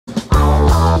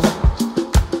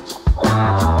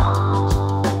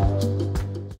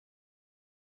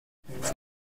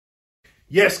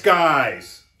Yes,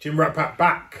 guys, Jim Rat Pack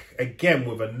back again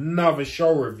with another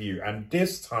show review, and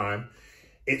this time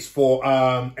it's for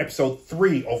episode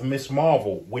 3 of Miss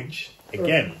Marvel, which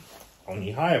again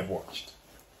only I have watched.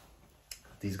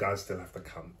 These guys still have to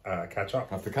come catch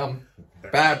up. Have to come.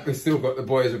 Bad, we still got the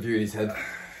boys review in his head.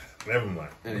 Never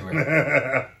mind.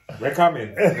 Anyway, we're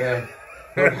coming. Yeah,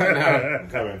 I'm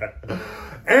coming.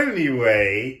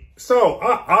 Anyway, so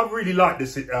I really liked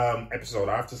this episode,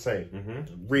 I have to say.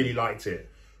 Really liked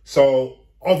it. So,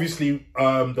 obviously,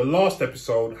 the last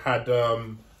episode had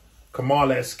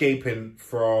Kamala escaping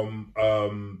from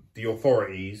the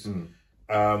authorities.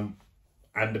 And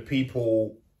the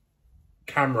people,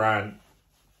 Cameron,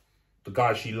 the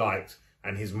guy she liked,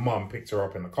 and his mum picked her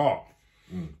up in the car.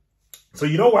 So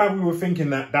you know how we were thinking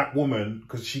that that woman,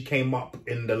 because she came up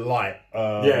in the light,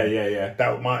 yeah,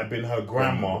 that might have been her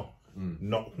grandma.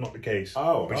 Not the case.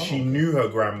 But she okay. knew her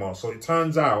grandma. So it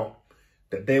turns out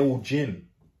that they're all jinn.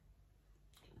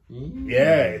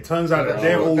 Yeah, it turns out that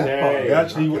they're all they're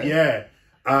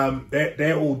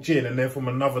all jinn, and they're from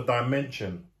another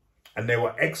dimension, and they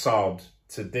were exiled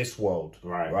to this world,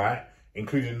 right?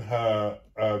 Including her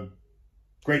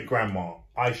great grandma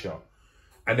Aisha.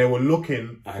 And they were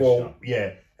looking for,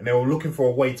 and they were looking for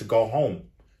a way to go home,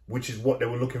 which is what they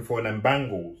were looking for in them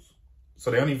bangles. So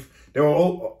they did a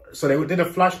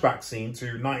flashback scene to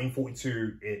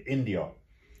 1942 in India,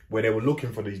 where they were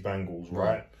looking for these bangles,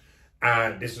 right?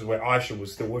 And this is where Aisha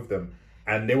was still with them.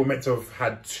 And they were meant to have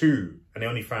had 2, and they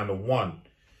only found a 1.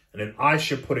 And then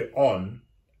Aisha put it on,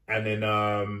 and then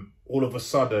all of a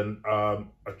sudden, a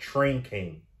train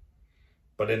came.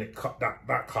 But then it cut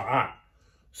that cut out.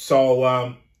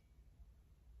 So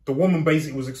the woman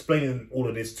basically was explaining all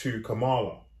of this to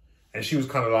Kamala, and she was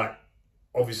kind of like,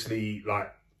 obviously,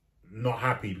 like not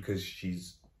happy because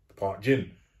she's part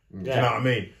jinn. Do you know what I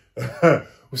mean?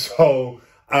 So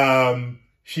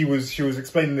she was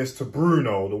explaining this to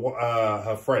Bruno,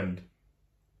 her friend,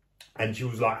 and she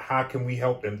was like, "How can we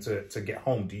help them to get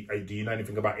home? Do you know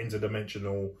anything about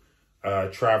interdimensional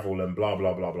travel and blah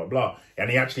blah blah blah blah?" And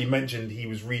he actually mentioned he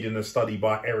was reading a study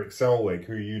by Eric Selwig,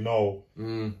 who you know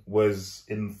was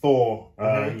in Thor.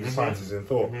 He was scientist in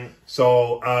Thor.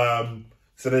 So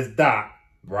so there's that,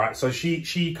 right? So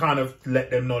she kind of let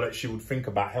them know that she would think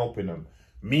about helping them.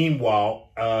 Meanwhile,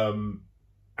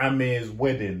 Amir's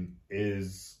wedding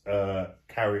is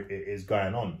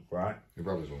going on, right? Your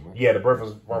brother's one, right? Yeah, the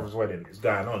brother's wedding is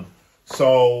going on.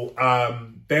 So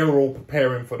they were all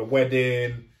preparing for the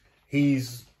wedding.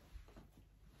 He's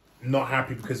not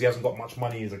happy because he hasn't got much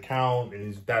money in his account, and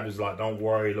his dad is like, "Don't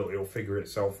worry, look, it'll figure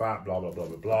itself out." Blah blah blah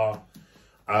blah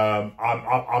blah.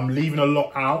 I'm leaving a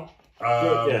lot out.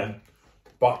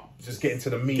 But just getting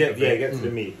to the meat. Get to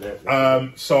the meat.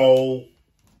 So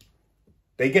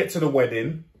they get to the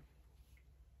wedding,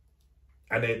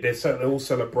 and they're all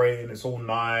celebrating. It's all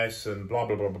nice and blah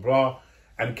blah blah blah blah.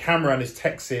 And Cameron is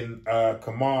texting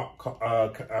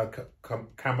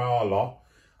Kamala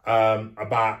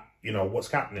about, you know, what's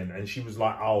happening, and she was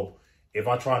like, "Oh, if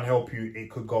I try and help you,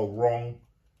 it could go wrong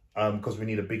because we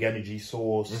need a big energy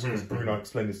source." Because Bruno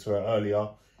explained this to her earlier,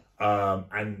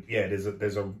 and yeah,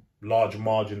 there's a large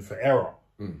margin for error.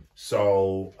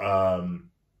 So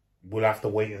we'll have to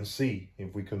wait and see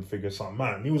if we can figure something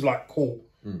out. And he was like, "Cool,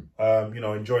 you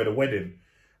know, enjoy the wedding."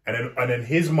 And then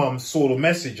his mum saw the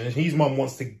message, and his mum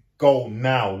wants to go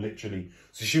now, literally.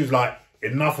 So she was like,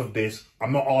 "Enough of this.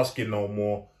 I'm not asking no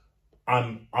more.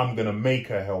 I'm gonna make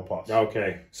her help us."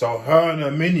 Okay. So her and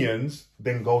her minions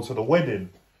then go to the wedding.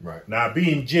 Right. Now,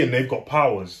 being jinn, they've got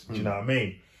powers. Do you know what I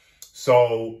mean?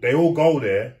 So they all go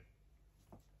there,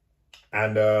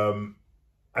 and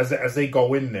as they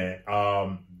go in there,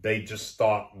 they just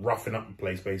start roughing up the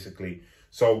place, basically.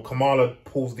 So Kamala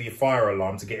pulls the fire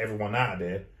alarm to get everyone out of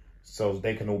there, so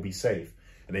they can all be safe.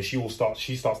 And then she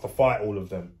starts to fight all of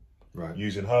them,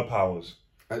 using her powers.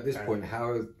 At this point,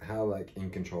 how like in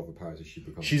control of the powers has she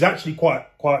become? She's actually quite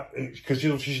because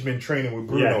she's been training with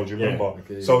Bruno. Do you remember?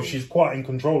 Okay, so she's quite in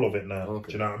control of it now. Okay.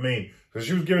 Do you know what I mean? Because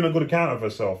she was giving a good account of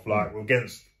herself, like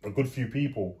against a good few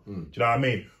people. Do you know what I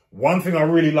mean? One thing I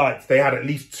really liked, they had at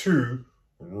least 2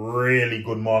 really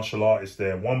good martial artists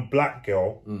there. One black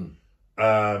girl,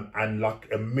 and like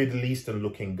a Middle Eastern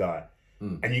looking guy.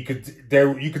 And you could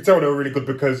tell they were really good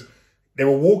because they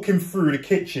were walking through the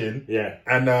kitchen,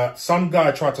 and some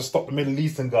guy tried to stop the Middle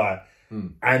Eastern guy,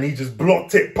 and he just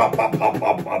blocked it, pop, pop, pop,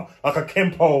 pop, pop, like a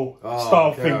Kempo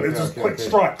style thing. It's just quick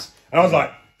strikes. And I was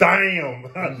like,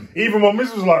 damn. Even my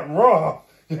missus was like, raw.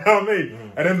 You know what I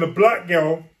mean? And then the black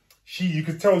girl, you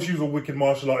could tell she was a wicked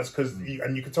martial artist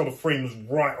and you could tell the frame was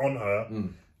right on her.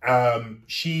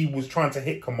 She was trying to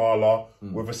hit Kamala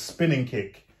with a spinning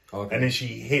kick. Okay. and then she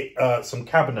hit some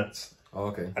cabinets, Oh,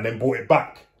 okay. and then brought it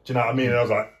back. Do you know what I mean? And I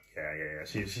was like, yeah.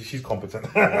 She's competent.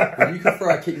 If you can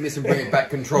throw a kick, miss, and bring it back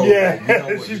control. Yeah, like, you know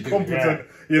what she's you're doing. competent.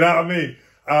 You know what I mean?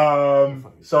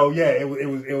 So yeah, it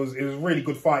was a really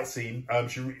good fight scene.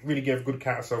 She really gave a good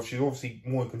count herself. She's obviously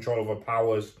more in control of her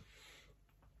powers.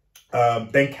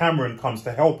 Then Cameron comes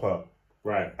to help her.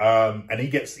 Right. And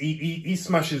he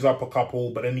smashes up a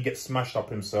couple, but then he gets smashed up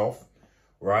himself.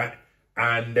 Right.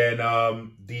 And then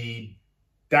the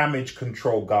damage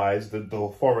control guys, the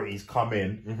authorities come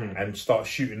in and start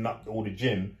shooting up all the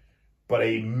jinn. But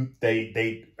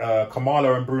they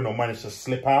Kamala and Bruno managed to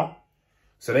slip out.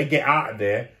 So they get out of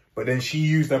there, but then she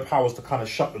used her powers to kind of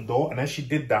shut the door. And as she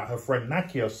did that, her friend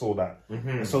Nakia saw that.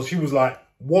 And so she was like,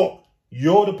 what?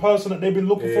 You're the person that they've been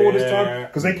looking for all this time?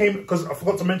 Because I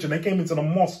forgot to mention, they came into the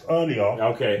mosque earlier.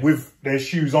 Okay. With their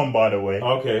shoes on, by the way.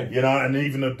 Okay. You know, and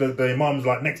even the imam's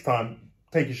like, next time,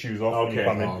 take your shoes off when you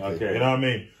come in. Okay. You know what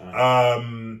I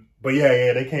mean? But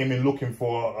yeah, they came in looking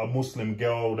for a Muslim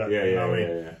girl. That, you know what I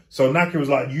mean? So Nakia was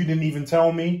like, you didn't even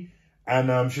tell me?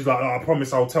 And she's like, oh, I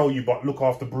promise I'll tell you, but look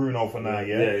after Bruno for now,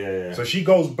 yeah? So she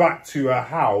goes back to her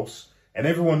house, and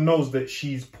everyone knows that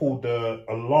she's pulled the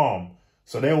alarm.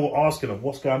 So they're all asking her,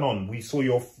 what's going on? We saw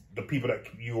the people that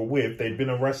you were with, they've been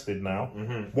arrested now.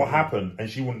 What happened? And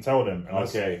she wouldn't tell them.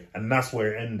 And that's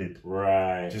where it ended.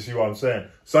 Right. Do you see what I'm saying?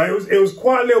 So it was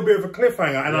quite a little bit of a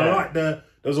cliffhanger, and I like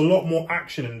there's a lot more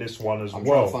action in this one as well. I'm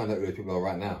trying to find out who those people are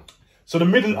right now. So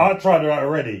I tried it out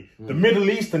already. The Middle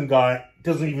Eastern guy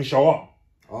doesn't even show up.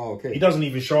 Oh, okay. He doesn't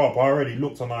even show up. I already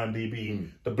looked on IMDb.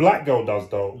 The black girl does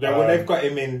though. Yeah, well, they've got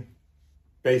him in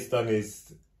based on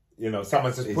his,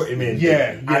 someone's just put him in.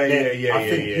 I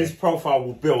think his profile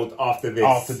will build after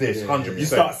this. 100%. You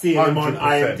start seeing him on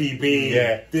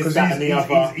IMDb. This, that, and the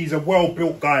other. He's a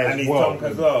well-built guy and as well.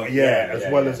 As well.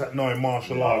 As well as knowing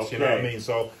martial arts. You know what I mean?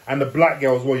 So, and the black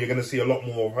girl as well. You're going to see a lot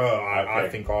more of her. I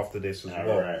think after this as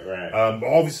well. Right. But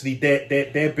obviously,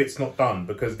 their bit's not done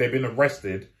because they've been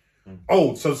arrested.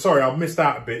 Oh, so sorry, I missed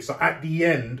out a bit. So at the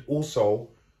end, also,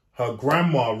 her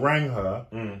grandma rang her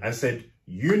and said,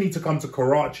 you need to come to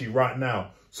Karachi right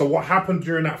now. So what happened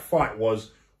during that fight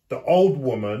was the old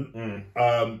woman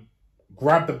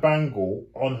grabbed the bangle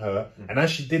on her. And as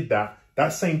she did that, that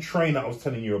same train that I was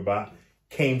telling you about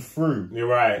came through. You're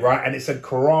right. Right? And it said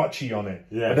Karachi on it.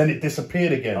 Yeah. But then it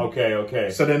disappeared again. Okay.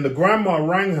 So then the grandma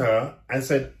rang her and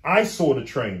said, I saw the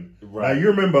train. Right. Now, you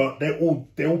remember, they're all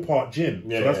part jinn.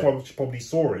 So that's why she probably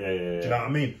saw it. Do you know what I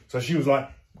mean? So she was like,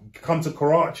 come to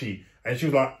Karachi. And she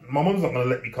was like, my mum's not going to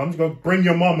let me come. She goes, bring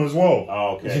your mum as well.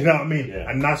 Oh, okay. You know what I mean?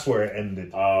 Yeah. And that's where it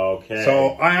ended. Okay. So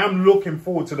I am looking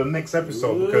forward to the next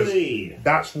episode because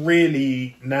that's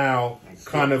really now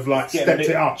kind of like stepped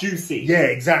it up. Juicy. Yeah,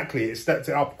 exactly. It stepped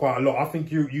it up quite a lot. I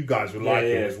think you guys would like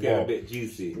it as well. It's a bit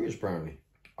juicy. British apparently.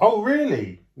 Oh,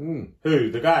 really? Who?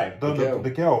 The guy?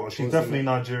 The girl. She's definitely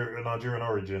Nigerian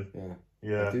origin.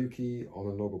 Yeah. Aduki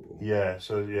Ononogable. Yeah,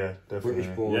 so yeah, definitely.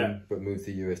 British born, but moved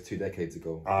to the US 2 decades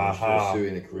ago.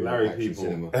 Pursuing a career Larry in action people.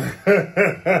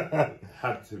 cinema.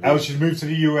 Had to be. Oh, she's moved to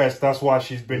the US. That's why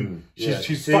she's been.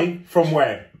 She's from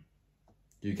where?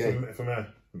 UK. From there.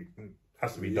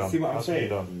 Has to be done. See what I'm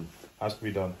saying? Has to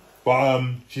be done. But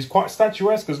she's quite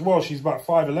statuesque as well. She's about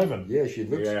 5'11". Yeah, she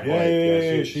looks.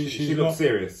 Yeah. She looks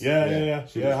serious. Yeah.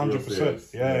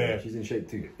 100%. Yeah. She's in shape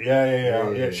too.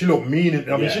 Yeah. She looked mean.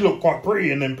 I mean, she looked quite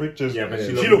pretty in them pictures. Yeah, but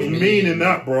she looked mean in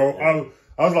that, bro.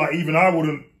 I was like, even I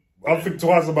wouldn't. I'd think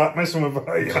twice about messing with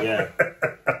her. Yeah.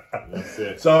 That's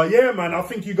it. So yeah, man, I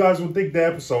think you guys will dig the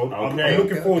episode. I'm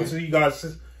looking forward to you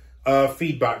guys'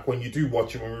 feedback when you do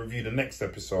watch it when we review the next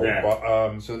episode. Yeah.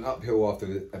 But so an uphill after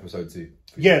the episode 2.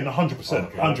 Yeah,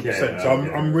 100%, 100%. So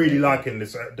I'm really liking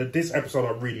this. This episode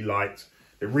I really liked.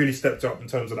 It really stepped up in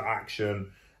terms of the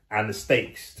action and the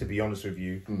stakes. To be honest with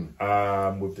you,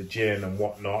 with the gin and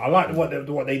whatnot, I like what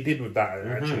they did with that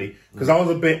actually, because I was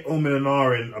a bit and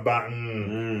ahhing about,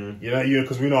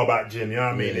 because we know about gin. You know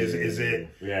what I mean? Is it?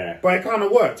 Yeah. But it kind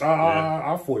of worked.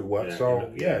 I thought it worked.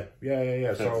 So yeah.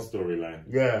 So storyline.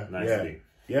 Yeah. Nicely.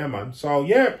 Yeah, man. So,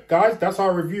 yeah, guys, that's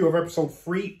our review of episode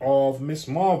 3 of Miss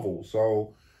Marvel.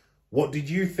 So, what did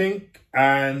you think?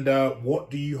 And what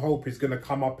do you hope is going to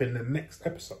come up in the next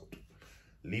episode?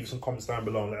 Leave some comments down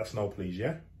below and let us know, please,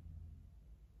 yeah?